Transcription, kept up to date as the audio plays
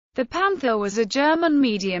The Panther was a German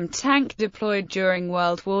medium tank deployed during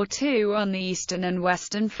World War II on the eastern and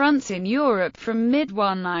western fronts in Europe from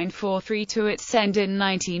mid-1943 to its end in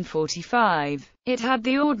 1945. It had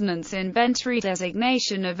the Ordnance Inventory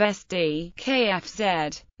designation of SD,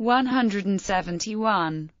 KFZ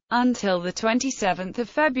 171. Until 27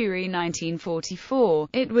 February 1944,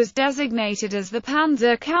 it was designated as the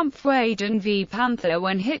Panzerkampfwagen V Panther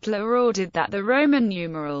when Hitler ordered that the Roman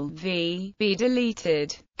numeral V be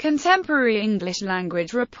deleted. Contemporary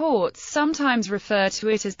English-language reports sometimes refer to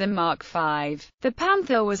it as the Mark V. The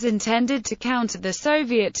Panther was intended to counter the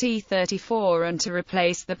Soviet T-34 and to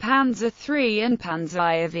replace the Panzer III and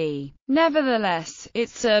Panzer IV. Nevertheless, it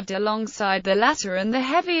served alongside the latter and the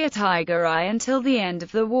heavier Tiger I until the end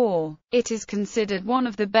of the war. It is considered one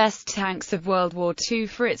of the best tanks of World War II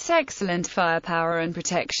for its excellent firepower and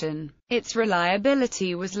protection. Its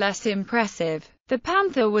reliability was less impressive. The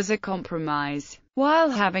Panther was a compromise. While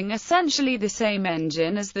having essentially the same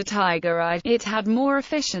engine as the Tiger I, it had more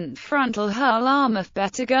efficient frontal hull armor,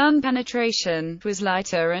 better gun penetration, was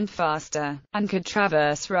lighter and faster, and could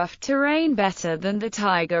traverse rough terrain better than the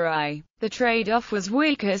Tiger I. The trade-off was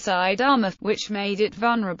weaker side armor, which made it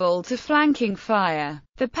vulnerable to flanking fire.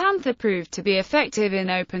 The Panther proved to be effective in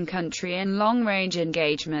open country and long-range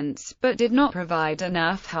engagements, but did not provide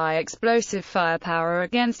enough high-explosive firepower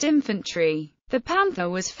against infantry. The Panther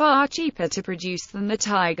was far cheaper to produce than the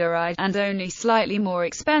Tiger I, and only slightly more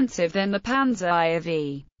expensive than the Panzer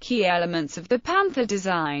IV. Key elements of the Panther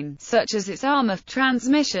design, such as its armor,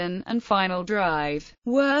 transmission, and final drive,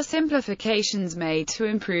 were simplifications made to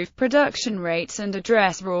improve production rates and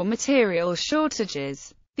address raw material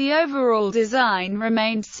shortages. The overall design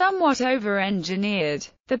remained somewhat over-engineered.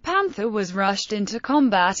 The Panther was rushed into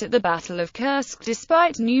combat at the Battle of Kursk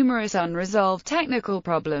despite numerous unresolved technical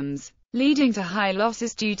problems, leading to high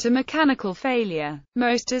losses due to mechanical failure.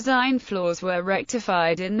 Most design flaws were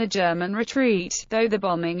rectified in the German retreat, though the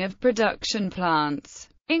bombing of production plants,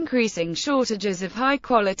 increasing shortages of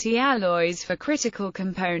high-quality alloys for critical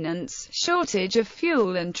components, shortage of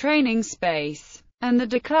fuel and training space, and the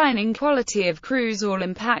declining quality of crews all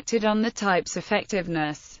impacted on the type's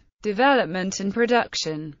effectiveness, development and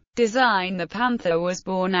production. Design. The Panther was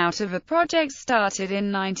born out of a project started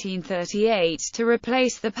in 1938 to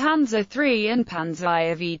replace the Panzer III and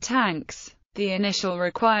Panzer IV tanks. The initial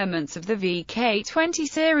requirements of the VK-20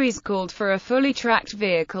 series called for a fully tracked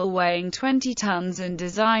vehicle weighing 20 tons, and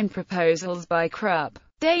design proposals by Krupp,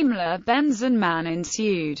 Daimler, Benz and MAN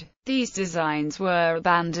ensued. These designs were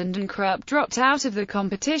abandoned and Krupp dropped out of the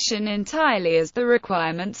competition entirely as the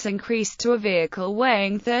requirements increased to a vehicle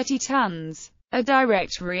weighing 30 tons. A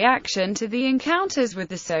direct reaction to the encounters with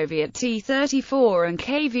the Soviet T-34 and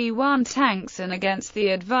KV-1 tanks and against the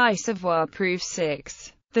advice of Warproof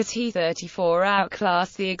 6. The T-34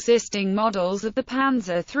 outclassed the existing models of the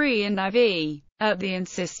Panzer III and IV. At the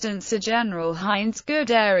insistence of General Heinz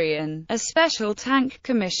Guderian, a special tank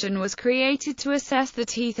commission was created to assess the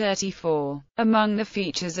T-34. Among the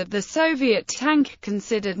features of the Soviet tank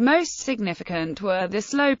considered most significant were the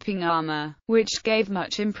sloping armor, which gave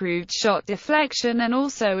much improved shot deflection and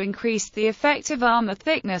also increased the effective armor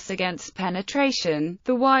thickness against penetration,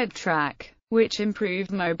 the wide track, which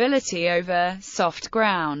improved mobility over soft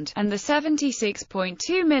ground, and the 76.2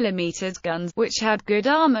 mm guns, which had good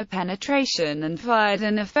armor penetration and fired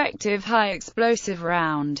an effective high-explosive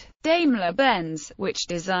round. Daimler-Benz, which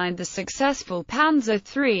designed the successful Panzer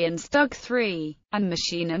III and Stug III, and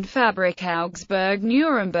Machine and Fabrik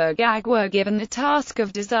Augsburg-Nuremberg AG were given the task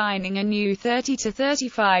of designing a new 30 to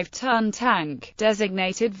 35-ton tank,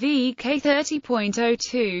 designated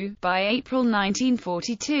VK-30.02, by April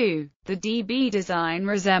 1942. The DB design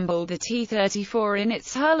resembled the T-34 in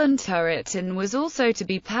its hull and turret and was also to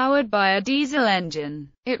be powered by a diesel engine.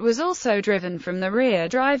 It was also driven from the rear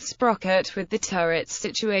drive sprocket with the turrets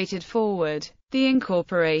situated forward. The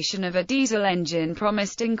incorporation of a diesel engine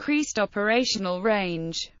promised increased operational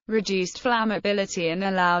range, reduced flammability and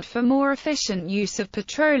allowed for more efficient use of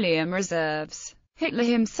petroleum reserves. Hitler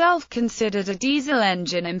himself considered a diesel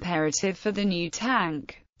engine imperative for the new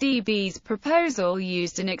tank. DB's proposal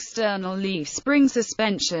used an external leaf spring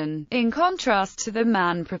suspension, in contrast to the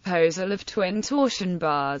MAN proposal of twin torsion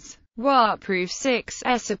bars. Warproof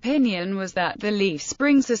 6's opinion was that the leaf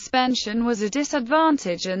spring suspension was a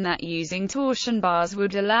disadvantage and that using torsion bars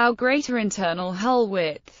would allow greater internal hull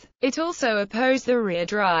width. It also opposed the rear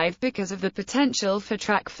drive because of the potential for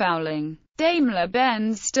track fouling.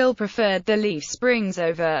 Daimler-Benz still preferred the leaf springs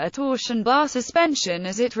over a torsion bar suspension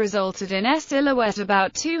as it resulted in a silhouette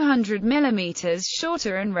about 200 mm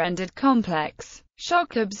shorter and rendered complex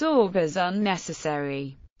shock absorbers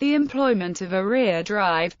unnecessary. The employment of a rear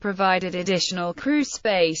drive provided additional crew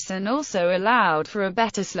space and also allowed for a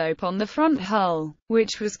better slope on the front hull,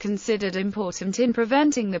 which was considered important in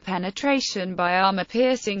preventing the penetration by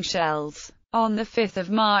armor-piercing shells. On 5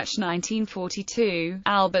 March 1942,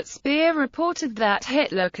 Albert Speer reported that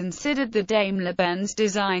Hitler considered the Daimler-Benz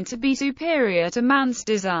design to be superior to Mann's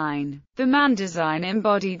design. The Mann design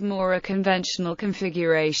embodied more a conventional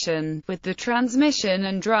configuration, with the transmission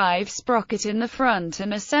and drive sprocket in the front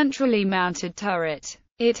and a centrally mounted turret.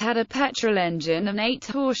 It had a petrol engine and 8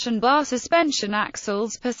 torsion bar suspension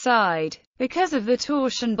axles per side. Because of the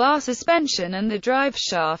torsion bar suspension and the drive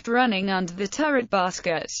shaft running under the turret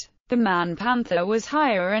basket, the Mann Panther was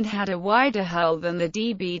higher and had a wider hull than the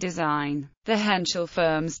DB design. The Henschel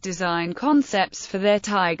firm's design concepts for their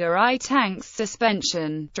Tiger I tanks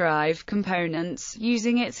suspension, drive components,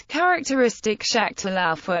 using its characteristic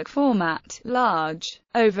Schachtel-Laufwerk format, large,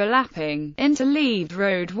 overlapping, interleaved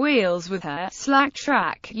road wheels with a slack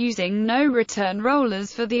track, using no return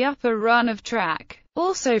rollers for the upper run of track.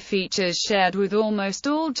 Also features shared with almost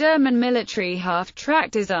all German military half-track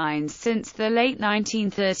designs since the late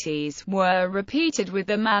 1930s, were repeated with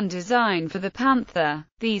the Mann design for the Panther.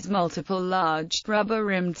 These multiple large,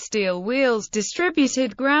 rubber-rimmed steel wheels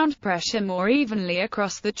distributed ground pressure more evenly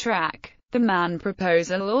across the track. The Mann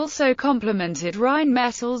proposal also complemented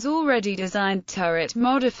Rheinmetall's already designed turret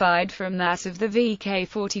modified from that of the VK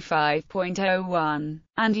 45.01,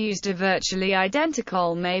 and used a virtually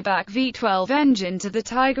identical Maybach V12 engine to the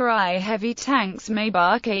Tiger I heavy tanks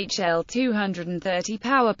Maybach HL 230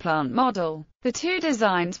 powerplant model. The two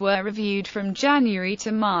designs were reviewed from January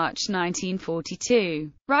to March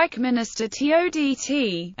 1942. Reich Minister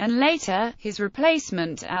TODT, and later, his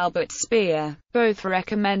replacement Albert Speer, both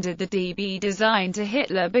recommended the DB design to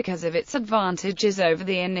Hitler because of its advantages over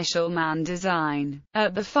the initial Mann design.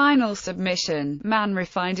 At the final submission, Mann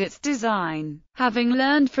refined its design, having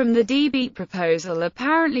learned from the DB proposal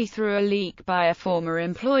apparently through a leak by a former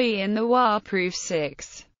employee in the Warproof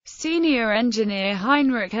 6. Senior engineer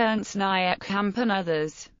Heinrich Ernst Niekamp and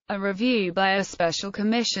others. A review by a special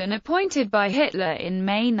commission appointed by Hitler in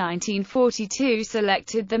May 1942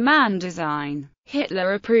 selected the Mann design.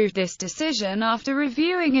 Hitler approved this decision after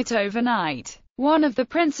reviewing it overnight. One of the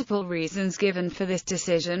principal reasons given for this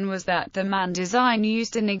decision was that the Mann design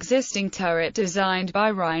used an existing turret designed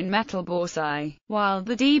by Rheinmetall Borsai, while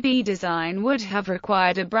the DB design would have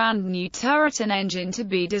required a brand new turret and engine to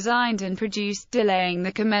be designed and produced, delaying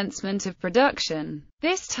the commencement of production.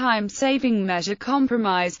 This time-saving measure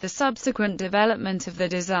compromised the subsequent development of the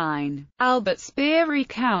design. Albert Speer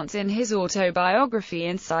recounts in his autobiography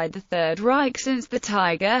Inside the Third Reich, since the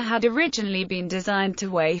Tiger had originally been designed to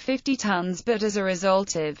weigh 50 tons, but as a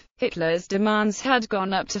result of Hitler's demands had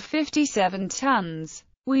gone up to 57 tons.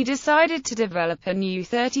 We decided to develop a new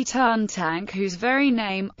 30-ton tank whose very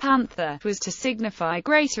name, Panther, was to signify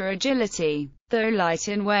greater agility. Though light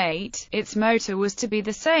in weight, its motor was to be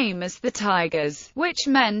the same as the Tiger's, which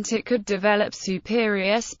meant it could develop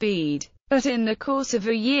superior speed. But in the course of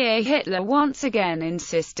a year Hitler once again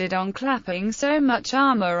insisted on clapping so much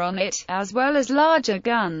armor on it, as well as larger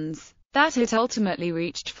guns, that it ultimately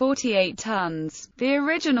reached 48 tons, the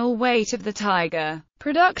original weight of the Tiger.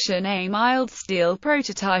 Production. A mild steel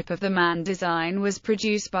prototype of the Mann design was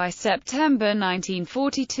produced by September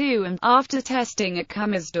 1942 and, after testing at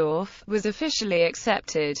Kummersdorf, was officially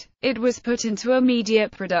accepted. It was put into immediate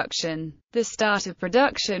production. The start of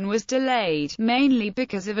production was delayed, mainly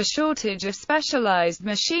because of a shortage of specialized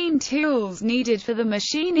machine tools needed for the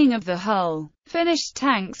machining of the hull. Finished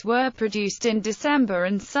tanks were produced in December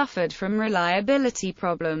and suffered from reliability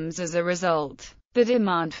problems as a result. The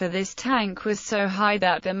demand for this tank was so high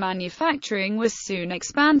that the manufacturing was soon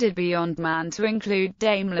expanded beyond Mann to include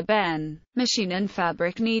Daimler-Benz,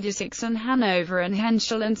 Maschinenfabrik Niedersachsen, Hanover and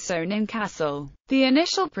Henschel and Sohn in Kassel. The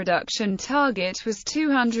initial production target was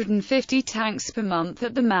 250 tanks per month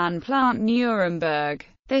at the Mann plant Nuremberg.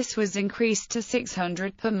 This was increased to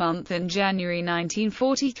 600 per month in January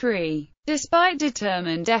 1943. Despite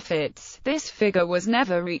determined efforts, this figure was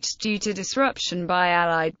never reached due to disruption by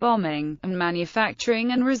Allied bombing, and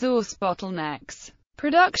manufacturing and resource bottlenecks.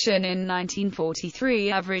 Production in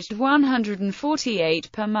 1943 averaged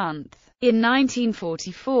 148 per month. In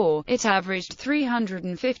 1944, it averaged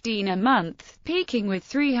 315 a month, peaking with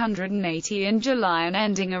 380 in July and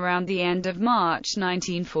ending around the end of March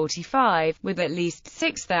 1945, with at least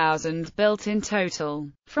 6,000 built in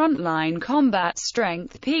total. Frontline combat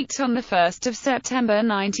strength peaked on 1 September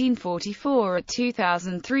 1944 at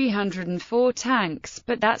 2,304 tanks,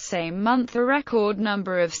 but that same month a record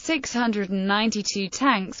number of 692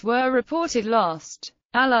 tanks were reported lost.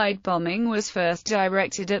 Allied bombing was first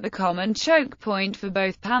directed at the common choke point for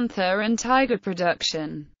both Panther and Tiger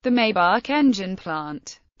production, the Maybach engine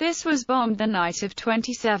plant. This was bombed the night of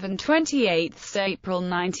 27–28 April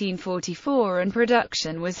 1944 and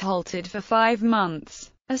production was halted for 5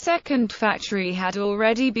 months. A second factory had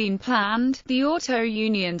already been planned, the Auto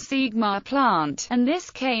Union Sigma plant, and this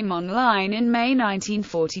came online in May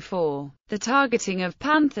 1944. The targeting of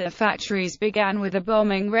Panther factories began with a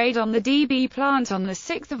bombing raid on the DB plant on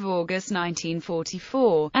 6 August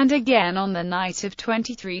 1944, and again on the night of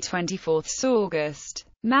 23–24 August.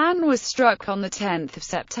 Man was struck on 10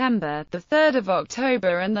 September, 3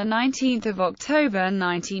 October and 19 October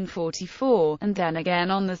 1944, and then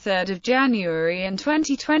again on 3 January and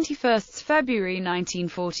 21 February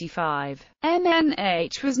 1945.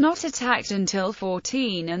 MNH was not attacked until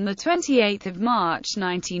 14 and 28 March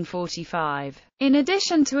 1945. In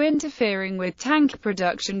addition to interfering with tank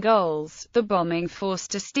production goals, the bombing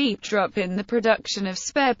forced a steep drop in the production of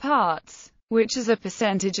spare parts, which as a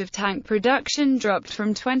percentage of tank production dropped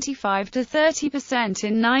from 25 to 30%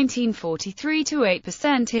 in 1943 to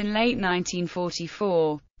 8% in late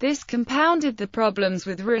 1944. This compounded the problems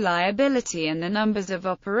with reliability and the numbers of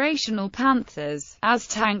operational Panthers, as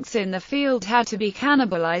tanks in the field had to be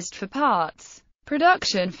cannibalized for parts.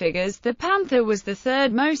 Production figures: the Panther was the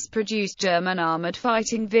third most produced German armored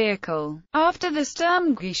fighting vehicle, after the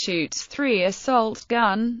Sturmgeschütz 3 assault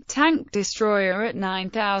gun, tank destroyer at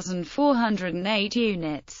 9,408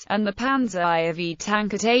 units, and the Panzer IV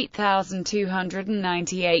tank at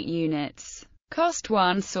 8,298 units. Cost: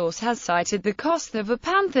 one source has cited the cost of a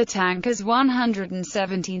Panther tank as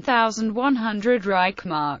 117,100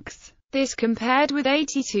 Reichsmarks. This compared with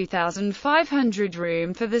 82,500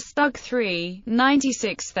 room for the Stug 3,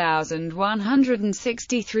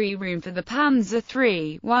 96,163 room for the Panzer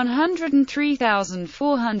 3,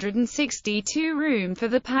 103,462 room for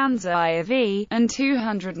the Panzer IV, and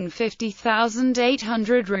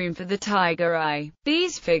 250,800 room for the Tiger I.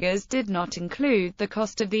 These figures did not include the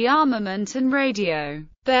cost of the armament and radio.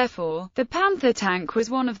 Therefore, the Panther tank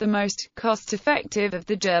was one of the most cost-effective of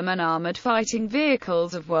the German armored fighting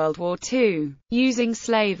vehicles of World War II. Using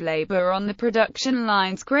slave labor on the production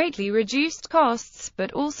lines greatly reduced costs,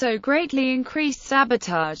 but also greatly increased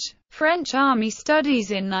sabotage. French Army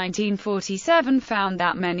studies in 1947 found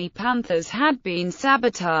that many Panthers had been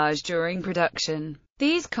sabotaged during production.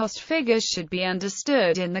 These cost figures should be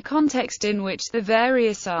understood in the context in which the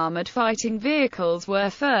various armored fighting vehicles were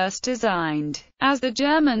first designed, as the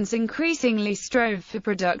Germans increasingly strove for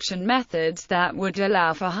production methods that would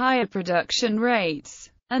allow for higher production rates,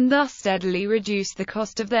 and thus steadily reduce the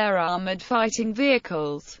cost of their armored fighting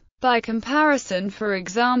vehicles. By comparison, for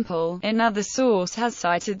example, another source has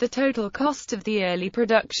cited the total cost of the early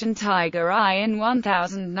production Tiger I in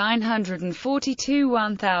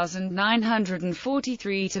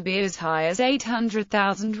 1942–1943 to be as high as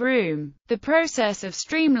 800,000 room. The process of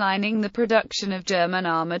streamlining the production of German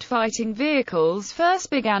armored fighting vehicles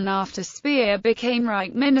first began after Speer became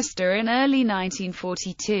Reich Minister in early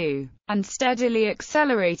 1942, and steadily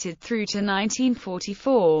accelerated through to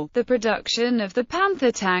 1944. The production of the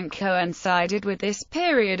Panther tank coincided with this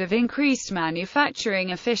period of increased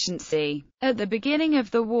manufacturing efficiency. At the beginning of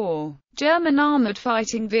the war, German armored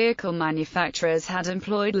fighting vehicle manufacturers had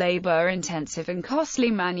employed labor-intensive and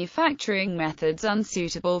costly manufacturing methods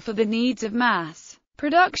unsuitable for the needs of mass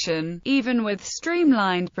production. Even with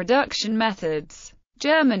streamlined production methods,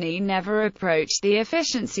 Germany never approached the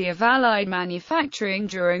efficiency of Allied manufacturing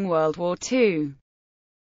during World War II.